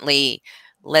constantly,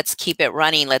 let's keep it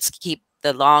running. Let's keep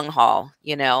the long haul,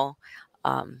 you know.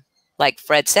 Like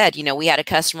Fred said, you know, we had a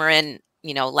customer in,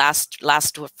 you know, last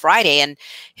Friday, and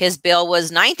his bill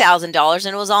was $9,000,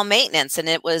 and it was all maintenance. And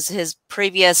it was his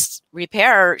previous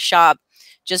repair shop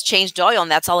just changed oil, and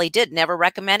that's all he did. Never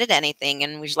recommended anything.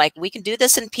 And was like, we can do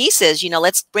this in pieces, you know,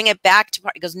 let's bring it back to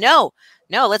part. He goes, no,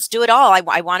 let's do it all.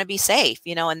 I want to be safe,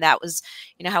 you know, and that was,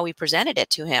 you know, how we presented it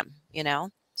to him, you know,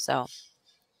 so.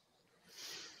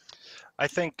 I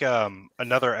think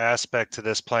another aspect to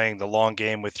this, playing the long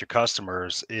game with your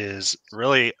customers, is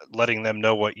really letting them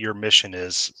know what your mission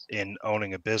is in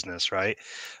owning a business, right?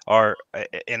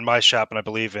 In my shop, and I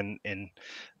believe in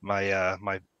my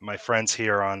my friends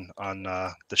here on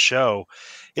the show,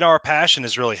 you know, our passion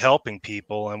is really helping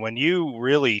people. And when you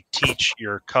really teach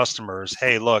your customers,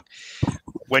 hey, look,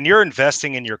 when you're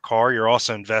investing in your car, you're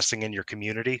also investing in your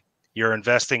community. You're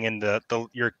investing in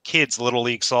your kids' little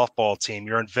league softball team.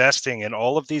 You're investing in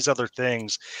all of these other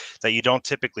things that you don't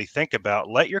typically think about.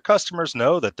 Let your customers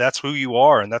know that that's who you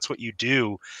are and that's what you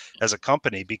do as a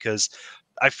company, because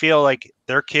I feel like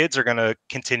their kids are going to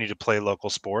continue to play local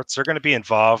sports. They're going to be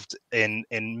involved in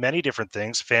many different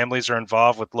things. Families are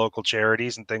involved with local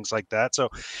charities and things like that. So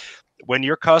when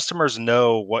your customers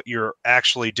know what you're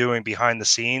actually doing behind the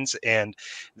scenes, and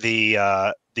the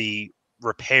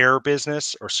repair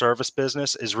business or service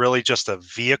business is really just a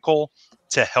vehicle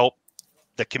to help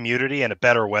the community in a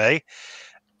better way,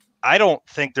 I don't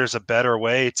think there's a better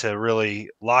way to really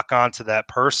lock onto that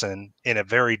person in a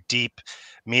very deep,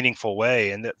 meaningful way.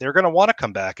 And they're going to want to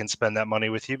come back and spend that money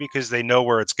with you because they know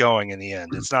where it's going in the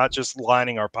end. It's not just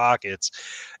lining our pockets.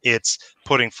 It's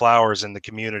putting flowers in the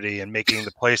community and making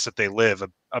the place that they live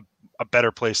a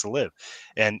better place to live.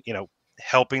 And,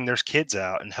 helping their kids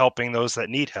out and helping those that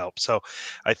need help. So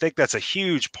I think that's a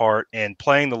huge part in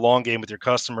playing the long game with your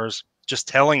customers, just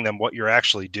telling them what you're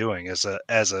actually doing as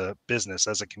a business,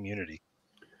 as a community.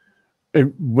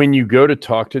 And when you go to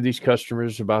talk to these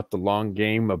customers about the long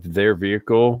game of their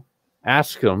vehicle,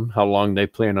 ask them how long they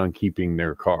plan on keeping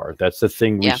their car. That's the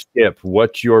thing we skip.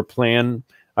 What's your plan?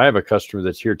 I have a customer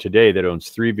that's here today that owns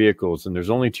 3 vehicles, and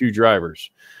there's only 2 drivers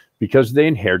because they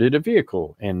inherited a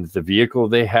vehicle. And the vehicle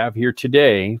they have here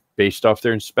today, based off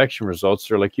their inspection results,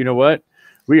 they're like, you know what?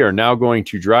 We are now going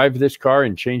to drive this car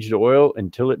and change the oil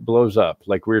until it blows up.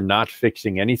 Like, we're not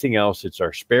fixing anything else. It's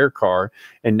our spare car.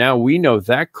 And now we know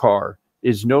that car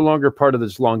is no longer part of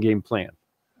this long game plan.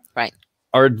 Right.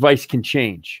 Our advice can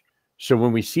change. So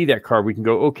when we see that car, we can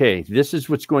go, okay, this is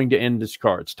what's going to end this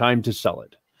car. It's time to sell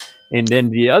it. And then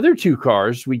the other 2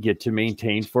 cars we get to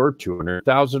maintain for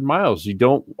 200,000 miles. You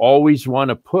don't always want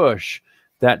to push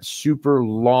that super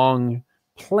long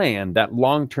plan, that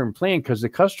long-term plan, because the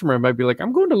customer might be like,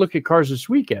 I'm going to look at cars this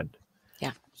weekend.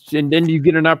 Yeah. And then you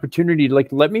get an opportunity to, like,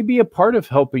 let me be a part of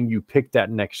helping you pick that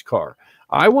next car.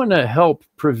 I want to help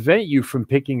prevent you from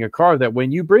picking a car that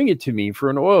when you bring it to me for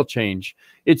an oil change,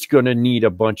 it's going to need a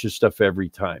bunch of stuff every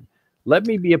time. Let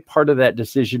me be a part of that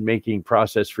decision-making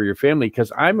process for your family,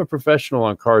 because I'm a professional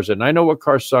on cars and I know what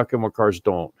cars suck and what cars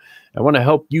don't. I want to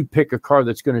help you pick a car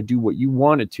that's going to do what you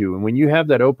want it to. And when you have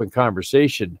that open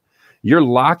conversation, you're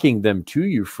locking them to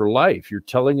you for life. You're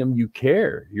telling them you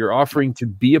care. You're offering to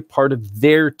be a part of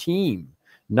their team,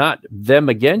 not them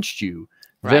against you,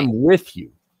 them with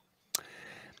you.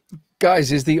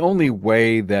 Guys, is the only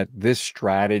way that this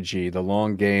strategy, the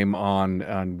long game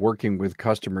on working with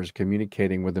customers,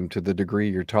 communicating with them to the degree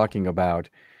you're talking about,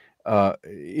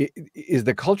 is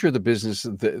the culture of the business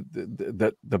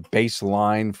the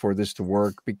baseline for this to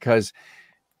work? Because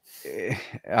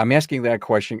I'm asking that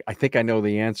question. I think I know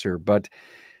the answer, but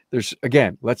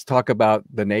again, let's talk about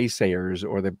the naysayers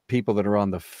or the people that are on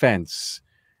the fence.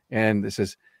 And this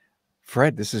is,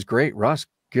 Fred, this is great. Ross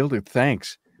Gilder,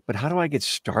 thanks. But how do I get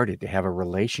started to have a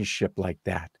relationship like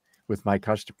that with my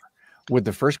customer? Would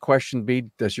the first question be,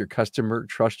 does your customer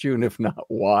trust you? And if not,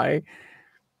 why?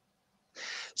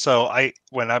 So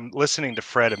when I'm listening to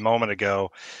Fred a moment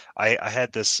ago, I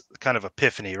had this kind of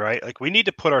epiphany, right? Like, we need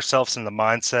to put ourselves in the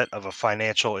mindset of a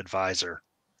financial advisor.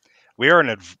 We are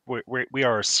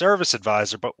a service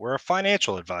advisor, but we're a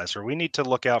financial advisor. We need to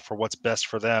look out for what's best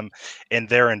for them and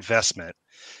their investment.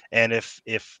 And if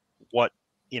what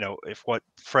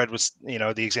Fred was,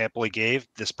 the example he gave,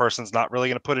 this person's not really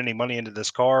going to put any money into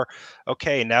this car.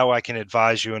 Okay, now I can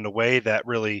advise you in a way that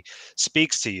really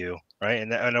speaks to you, right?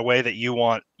 And in a way that you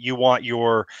want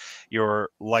your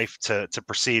life to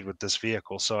proceed with this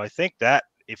vehicle. So I think that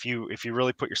if you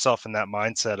really put yourself in that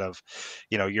mindset of,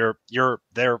 you're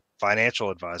their financial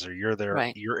advisor,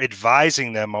 you're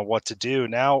advising them on what to do.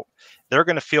 Now they're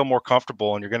going to feel more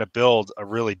comfortable, and you're going to build a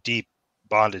really deep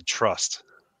bonded trust.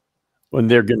 When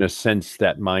they're going to sense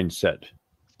that mindset,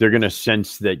 they're going to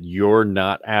sense that you're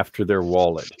not after their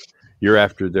wallet, you're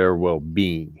after their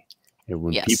well-being. And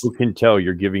when people can tell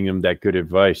you're giving them that good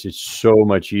advice, it's so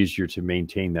much easier to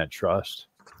maintain that trust.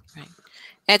 Right.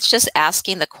 It's just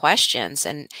asking the questions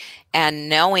and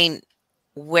knowing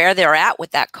where they're at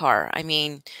with that car. I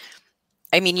mean,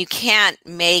 you can't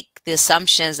make the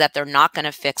assumptions that they're not going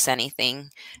to fix anything,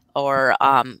 or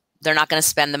they're not going to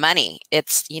spend the money.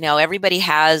 It's, everybody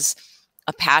has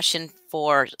a passion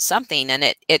for something, and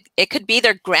it could be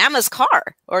their grandma's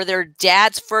car or their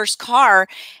dad's first car.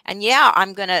 And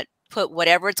I'm going to put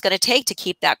whatever it's going to take to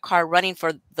keep that car running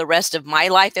for the rest of my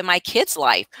life and my kids'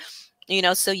 life.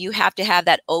 So you have to have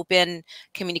that open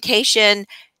communication,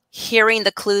 hearing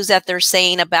the clues that they're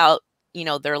saying about,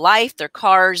 their life, their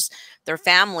cars, their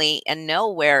family, and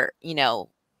know where,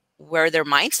 where their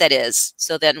mindset is.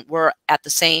 So then we're at the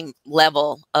same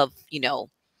level of, you know,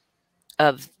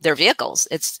 of their vehicles.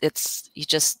 It's you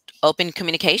just open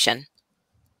communication.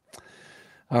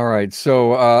 All right.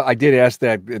 So I did ask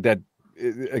that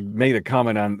made a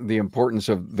comment on the importance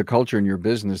of the culture in your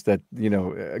business that, you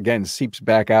know, again, seeps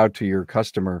back out to your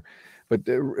customer. But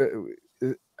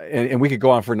and we could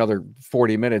go on for another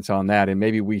 40 minutes on that. And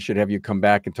maybe we should have you come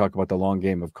back and talk about the long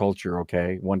game of culture.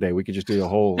 Okay. One day we could just do the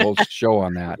whole show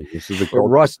on that. This is a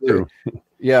Russ,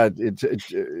 yeah,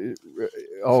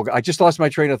 oh, I just lost my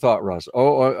train of thought, Russ.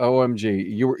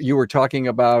 OMG. You were talking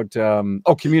about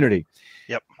community.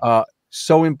 Yep.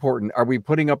 So important. Are we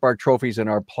putting up our trophies and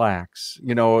our plaques,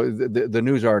 you know, the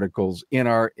news articles in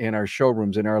our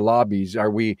showrooms, in our lobbies? Are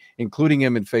we including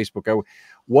them in Facebook?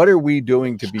 What are we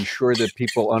doing to be sure that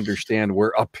people understand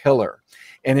we're a pillar?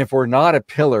 And if we're not a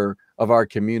pillar of our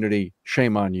community,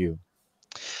 shame on you.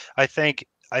 I think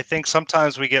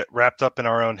sometimes we get wrapped up in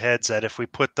our own heads that if we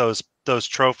put those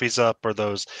trophies up or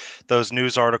those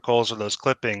news articles or those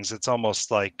clippings, it's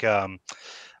almost like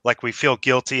we feel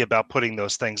guilty about putting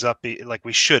those things up, like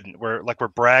we shouldn't. We're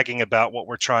bragging about what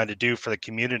we're trying to do for the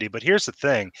community. But here's the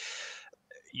thing.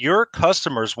 Your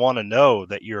customers want to know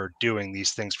that you're doing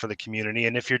these things for the community.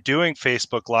 And if you're doing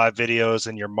Facebook Live videos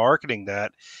and you're marketing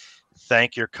that,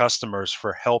 thank your customers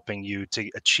for helping you to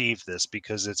achieve this,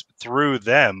 because it's through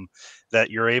them that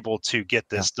you're able to get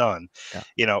this done. Yeah.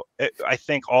 You know, I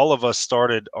think all of us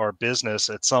started our business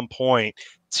at some point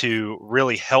to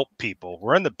really help people.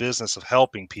 We're in the business of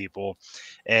helping people.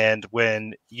 And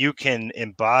when you can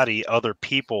embody other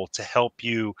people to help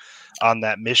you on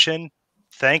that mission,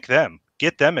 thank them.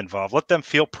 Get them involved. Let them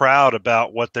feel proud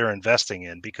about what they're investing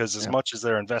in, because as much as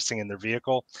they're investing in their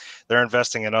vehicle, they're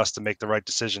investing in us to make the right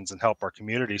decisions and help our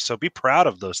community. So be proud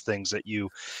of those things that you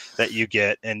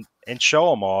get and show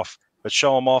them off, but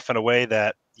show them off in a way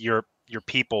that your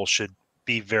people should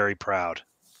be very proud.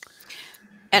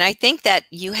 And I think that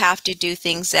you have to do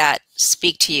things that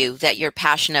speak to you, that you're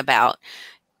passionate about,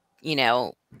 you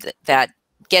know, that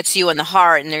gets you in the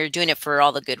heart, and they're doing it for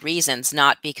all the good reasons,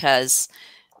 not because,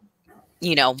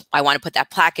 you know, I want to put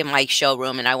that plaque in my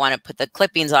showroom and I want to put the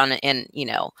clippings on and, you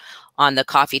know, on the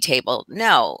coffee table.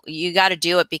 No, you got to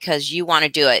do it because you want to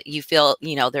do it. You feel,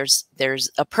 you know, there's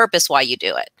a purpose why you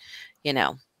do it, you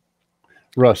know.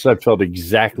 Russ, I felt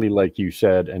exactly like you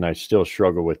said, and I still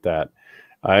struggle with that.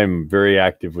 I'm very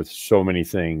active with so many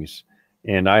things,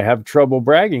 and I have trouble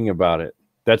bragging about it.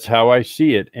 That's how I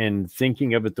see it. And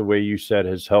thinking of it the way you said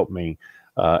has helped me.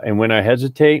 And when I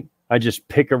hesitate, I just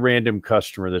pick a random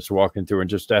customer that's walking through and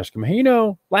just ask them, hey, you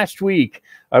know, last week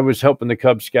I was helping the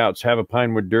Cub Scouts have a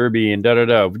Pinewood Derby and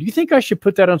da-da-da. Do you think I should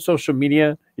put that on social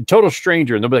media? A total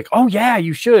stranger. And they'll be like, oh, yeah,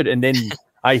 you should. And then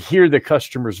I hear the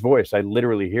customer's voice. I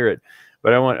literally hear it.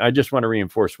 But I just want to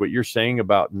reinforce what you're saying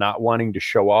about not wanting to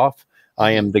show off.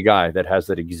 I am the guy that has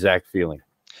that exact feeling.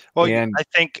 Well, and I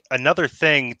think another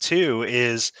thing, too,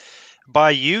 is by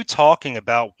you talking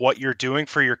about what you're doing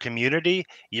for your community,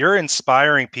 you're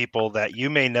inspiring people that you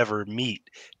may never meet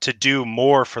to do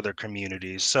more for their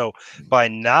communities. So by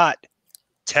not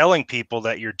telling people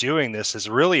that you're doing this is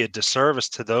really a disservice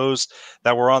to those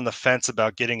that were on the fence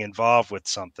about getting involved with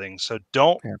something. So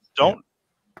don't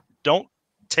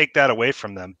take that away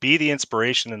from them. Be the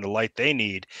inspiration and the light they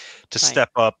need to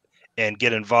step up and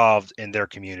get involved in their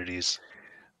communities.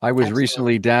 I was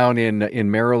recently down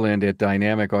in Maryland at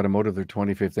Dynamic Automotive, their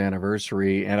 25th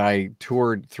anniversary, and I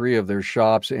toured 3 of their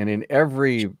shops. And in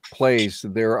every place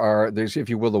there's, if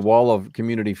you will, the wall of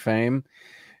community fame,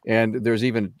 and there's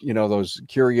even, you know, those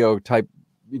curio type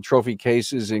trophy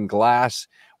cases in glass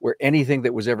where anything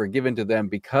that was ever given to them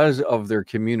because of their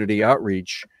community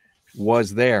outreach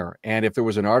was there. And if there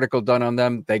was an article done on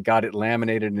them, they got it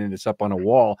laminated and it's up on a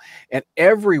wall. And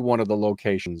every one of the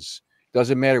locations,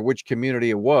 doesn't matter which community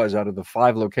it was, out of the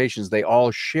 5 locations, they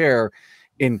all share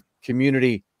in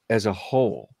community as a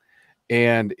whole.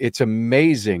 And it's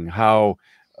amazing how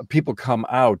people come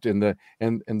out, and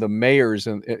the mayors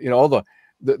and, you know, all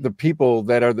the people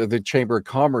that are the Chamber of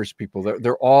Commerce people,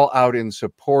 they're all out in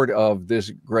support of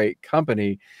this great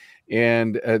company.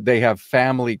 And they have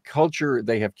family culture,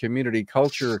 they have community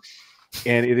culture,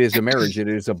 and it is a marriage. It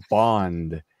is a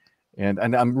bond. And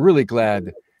I'm really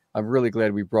glad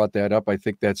we brought that up. I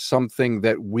think that's something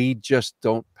that we just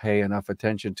don't pay enough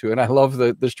attention to. And I love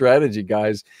the strategy,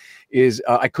 guys, is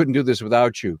I couldn't do this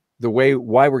without you.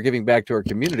 Why we're giving back to our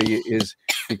community is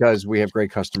because we have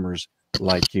great customers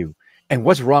like you. And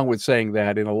what's wrong with saying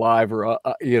that in a live or,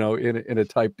 you know, in a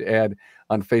typed ad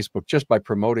on Facebook, just by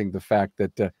promoting the fact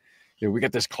that, you know, we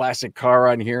got this classic car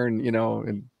on here, and, you know,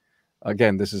 and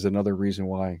again, this is another reason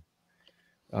why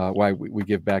why we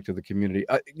give back to the community.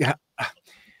 Yeah,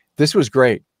 this was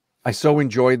great. I so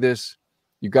enjoyed this.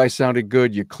 You guys sounded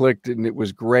good. You clicked, and it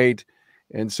was great.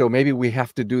 And so maybe we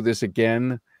have to do this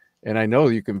again. And I know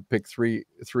you can pick three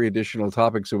additional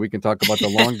topics so we can talk about the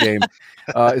long game.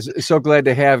 So glad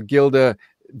to have Gilda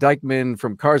Dykman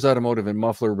from Cars Automotive and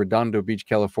Muffler, Redondo Beach,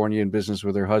 California, in business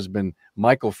with her husband,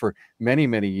 Michael, for many,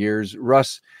 many years.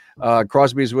 Russ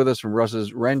Crosby is with us from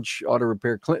Russ's Wrench Auto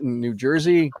Repair, Clinton, New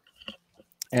Jersey.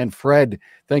 And Fred,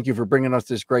 thank you for bringing us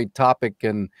this great topic.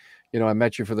 And, you know, I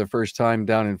met you for the first time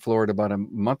down in Florida about a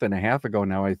month and a half ago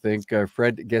now, I think.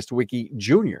 Fred Guestwicki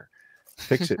Jr.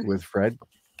 Fix It with Fred,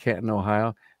 Canton,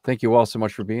 Ohio. Thank you all so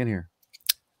much for being here.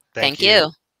 Thank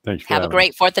you. Thanks for Have a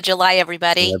great 4th of July,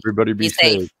 everybody. Everybody be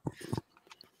safe.